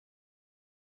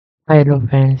Hello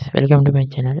friends, welcome to my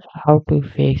channel. How to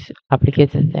fix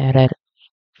application error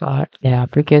for the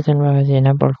application was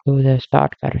unable to the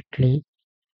start correctly.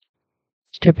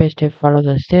 Step by step follow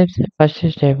the steps. First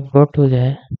step, go to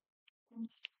the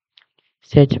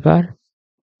search bar,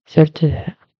 search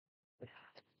the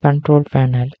control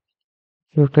panel.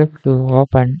 You click to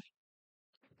open.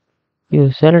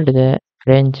 You select the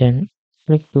region.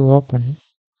 Click to open.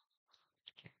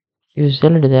 You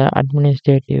select the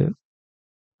administrative.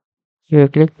 You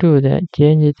click to the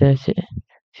change the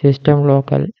system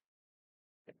local.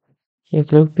 You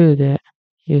click to the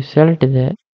you select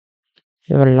the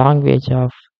your language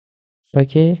of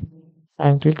okay.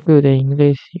 And click to the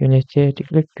English University.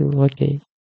 Click to OK.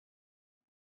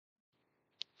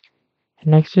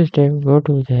 Next step, go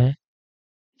to the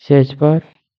search bar.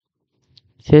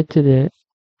 Search the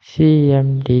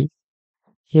CMD.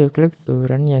 You click to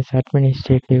run as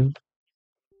administrative.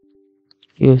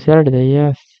 You select the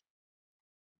yes.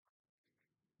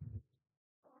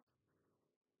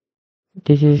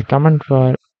 This is command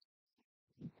for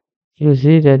you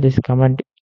see that this command.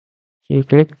 You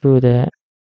click to the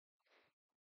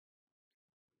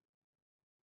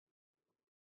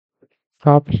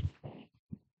copy.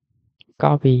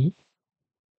 Copy.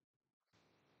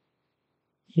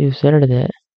 You select the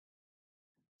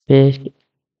paste.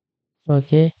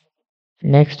 OK.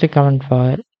 Next command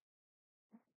for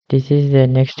this is the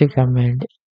next command.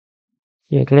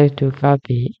 You click to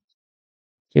copy.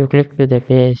 You click to the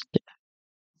paste.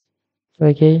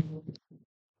 OK.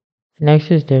 Next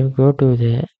step, go to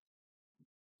the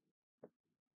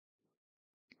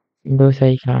Windows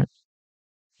icon.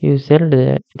 You select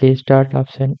the restart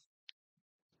option.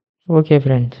 Okay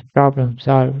friends, problem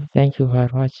solved. Thank you for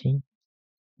watching.